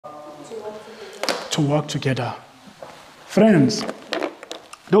To work together. Friends,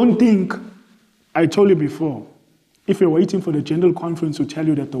 don't think, I told you before, if you're waiting for the general conference to tell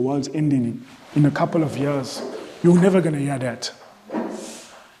you that the world's ending in a couple of years, you're never going to hear that.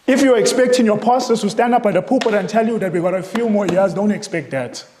 If you're expecting your pastors to stand up at the pulpit and tell you that we've got a few more years, don't expect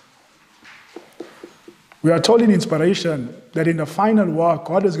that. We are told in inspiration that in the final work,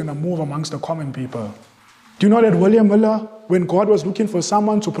 God is going to move amongst the common people. Do you know that William Miller, when God was looking for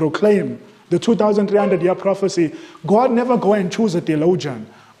someone to proclaim the 2,300-year prophecy, God never go and choose a theologian.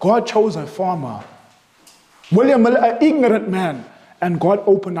 God chose a farmer. William Miller, an ignorant man, and God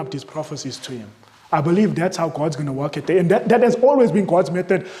opened up these prophecies to him. I believe that's how God's going to work it. And that has always been God's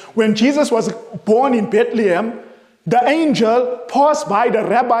method. When Jesus was born in Bethlehem, the angel passed by the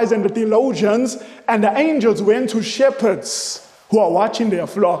rabbis and the theologians, and the angels went to shepherds who are watching their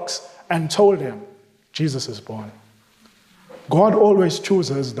flocks and told them, Jesus is born. God always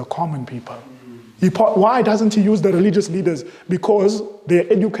chooses the common people. Why doesn't he use the religious leaders? Because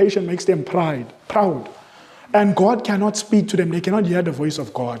their education makes them proud. And God cannot speak to them. They cannot hear the voice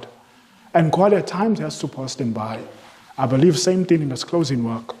of God. And God at times has to pass them by. I believe same thing in this closing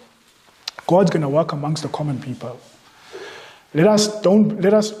work. God's going to work amongst the common people. Let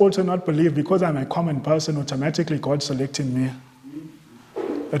us also not believe because I'm a common person, automatically God's selecting me.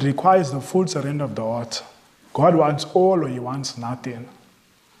 It requires the full surrender of the heart. God wants all or he wants nothing.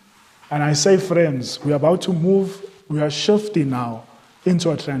 And I say, friends, we're about to move, we are shifting now into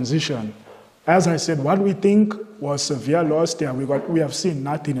a transition. As I said, what we think was severe loss there, we have seen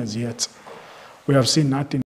nothing as yet. We have seen nothing.